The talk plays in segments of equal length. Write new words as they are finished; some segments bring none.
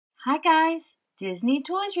Hi guys, Disney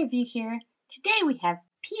Toys Review here. Today we have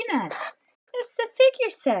Peanuts. It's the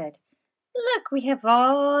figure set. Look, we have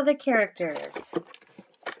all the characters.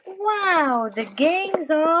 Wow, the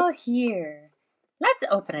gang's all here. Let's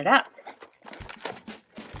open it up.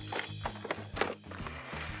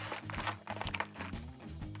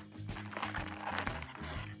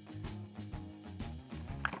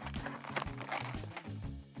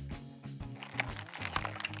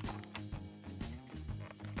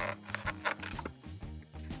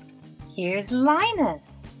 Here's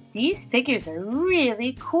Linus. These figures are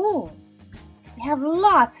really cool. They have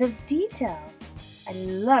lots of detail. I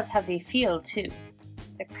love how they feel too.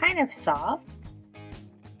 They're kind of soft,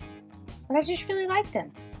 but I just really like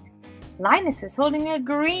them. Linus is holding a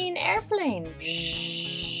green airplane.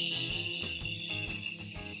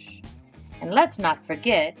 And let's not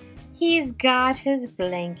forget, he's got his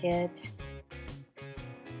blanket.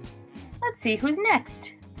 Let's see who's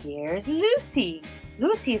next. Here's Lucy.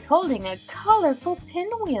 Lucy's holding a colorful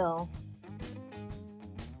pinwheel.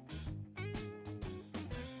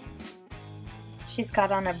 She's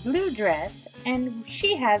got on a blue dress and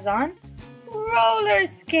she has on roller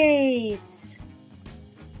skates.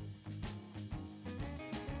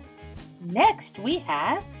 Next we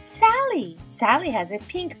have Sally. Sally has a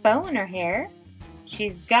pink bow in her hair.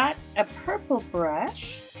 She's got a purple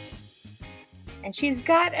brush. And she's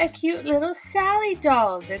got a cute little Sally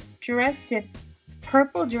doll that's dressed in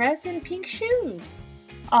purple dress and pink shoes.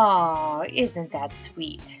 Aw, isn't that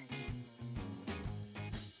sweet?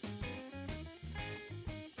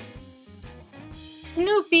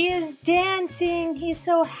 Snoopy is dancing. He's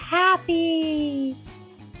so happy.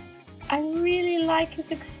 I really like his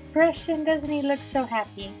expression. Doesn't he look so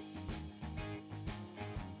happy?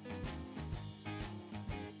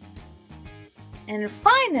 And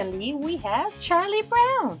finally, we have Charlie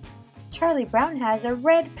Brown. Charlie Brown has a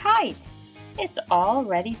red kite. It's all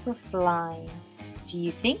ready for flying. Do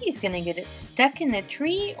you think he's going to get it stuck in a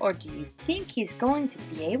tree, or do you think he's going to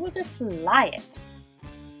be able to fly it?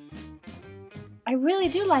 I really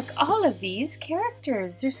do like all of these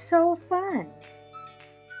characters. They're so fun.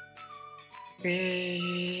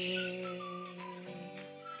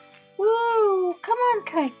 Woo! Come on,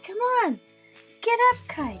 Kite. Come on. Get up,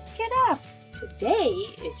 Kite. Get up. Today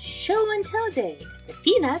is show and tell day at the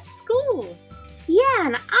Peanuts school. Yeah,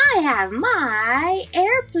 and I have my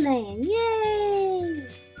airplane. Yay!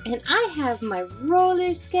 And I have my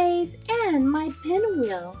roller skates and my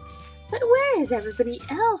pinwheel. But where is everybody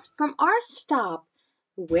else from our stop?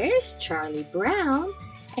 Where's Charlie Brown?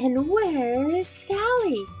 And where is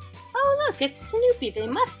Sally? Oh, look, it's Snoopy. They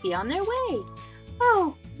must be on their way.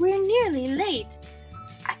 Oh, we're nearly late.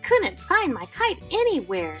 I couldn't find my kite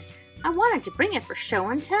anywhere. I wanted to bring it for show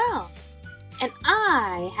and tell. And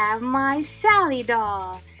I have my Sally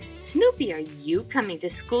doll. Snoopy, are you coming to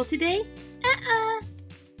school today?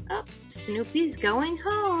 Oh, Snoopy's going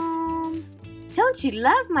home. Don't you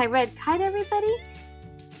love my red kite, everybody?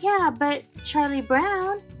 Yeah, but Charlie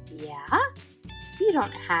Brown, yeah? You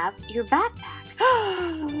don't have your backpack.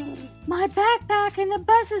 My backpack, and the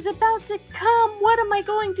bus is about to come. What am I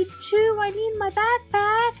going to do? I need my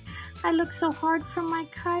backpack. I looked so hard for my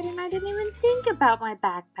kite and I didn't even think about my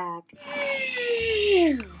backpack.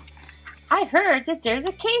 I heard that there's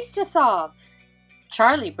a case to solve.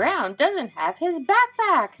 Charlie Brown doesn't have his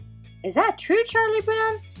backpack. Is that true, Charlie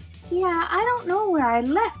Brown? Yeah, I don't know where I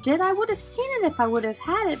left it. I would have seen it if I would have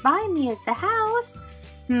had it by me at the house.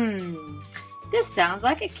 This sounds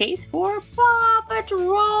like a case for Paw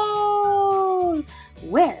Patrol.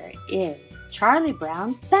 Where is Charlie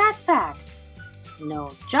Brown's backpack?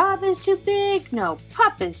 No job is too big, no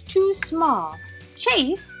pup is too small.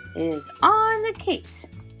 Chase is on the case.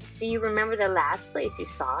 Do you remember the last place you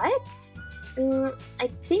saw it? I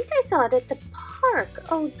think I saw it at the park.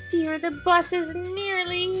 Oh dear, the bus is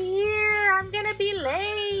nearly here. I'm gonna be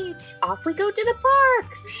late. Off we go to the park.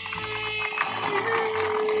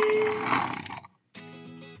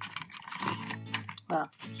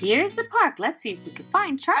 Well, here's the park. Let's see if we can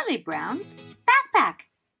find Charlie Brown's backpack.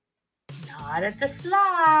 Not at the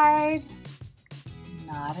slide.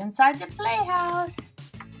 Not inside the playhouse.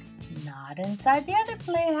 Not inside the other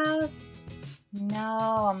playhouse.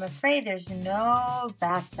 No, I'm afraid there's no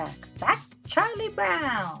backpack. Back to Charlie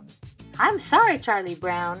Brown. I'm sorry, Charlie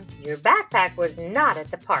Brown. Your backpack was not at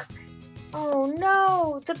the park. Oh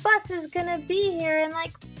no, the bus is gonna be here in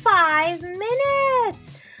like 5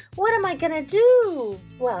 minutes. What am I gonna do?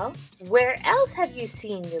 Well, where else have you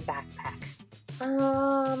seen your backpack?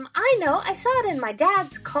 I know. I saw it in my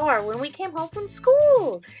dad's car when we came home from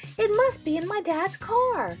school. It must be in my dad's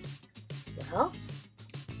car. Well,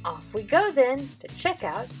 off we go then to check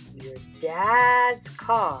out your dad's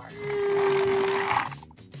car.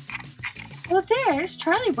 Well, there's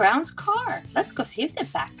Charlie Brown's car. Let's go see if the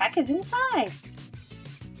backpack is inside.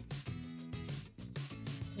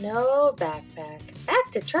 No backpack.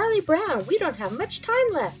 Back to Charlie Brown. We don't have much time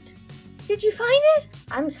left. Did you find it?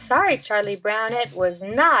 I'm sorry, Charlie Brown. It was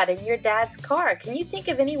not in your dad's car. Can you think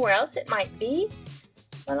of anywhere else it might be?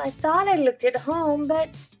 Well, I thought I looked at home, but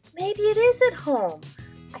maybe it is at home.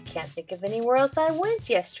 I can't think of anywhere else I went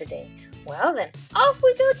yesterday. Well then, off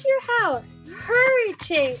we go to your house. Hurry,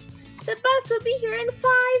 Chase. The bus will be here in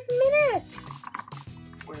 5 minutes.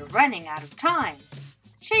 We're running out of time.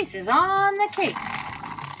 Chase is on the case.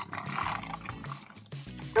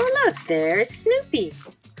 Oh look, there's Snoopy.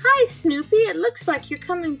 Hi, Snoopy. It looks like you're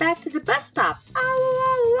coming back to the bus stop.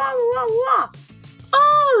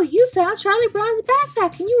 Oh, you found Charlie Brown's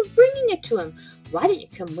backpack and you were bringing it to him. Why don't you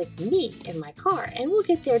come with me in my car and we'll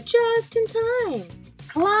get there just in time.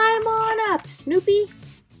 Climb on up, Snoopy.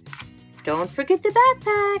 Don't forget the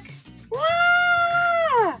backpack.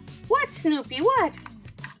 Ah! What, Snoopy? What?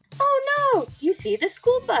 Oh no! You see the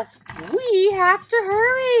school bus. We have to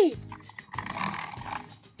hurry.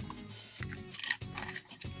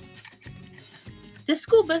 The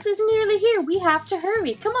school bus is nearly here. We have to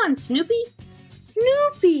hurry. Come on, Snoopy.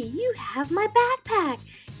 Snoopy, you have my backpack.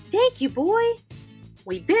 Thank you, boy.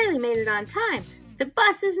 We barely made it on time. The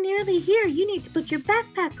bus is nearly here. You need to put your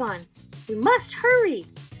backpack on. We must hurry.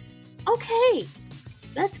 Okay,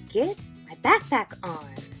 let's get my backpack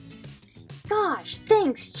on. Gosh,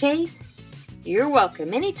 thanks, Chase. You're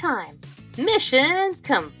welcome anytime. Mission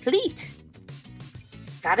complete.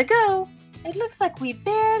 Gotta go. It looks like we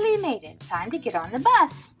barely made it. Time to get on the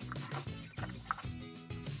bus.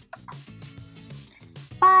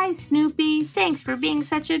 Bye, Snoopy. Thanks for being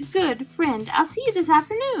such a good friend. I'll see you this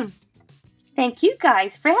afternoon. Thank you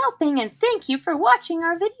guys for helping and thank you for watching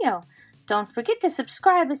our video. Don't forget to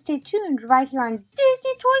subscribe and stay tuned right here on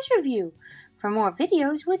Disney Toys Review for more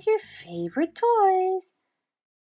videos with your favorite toys.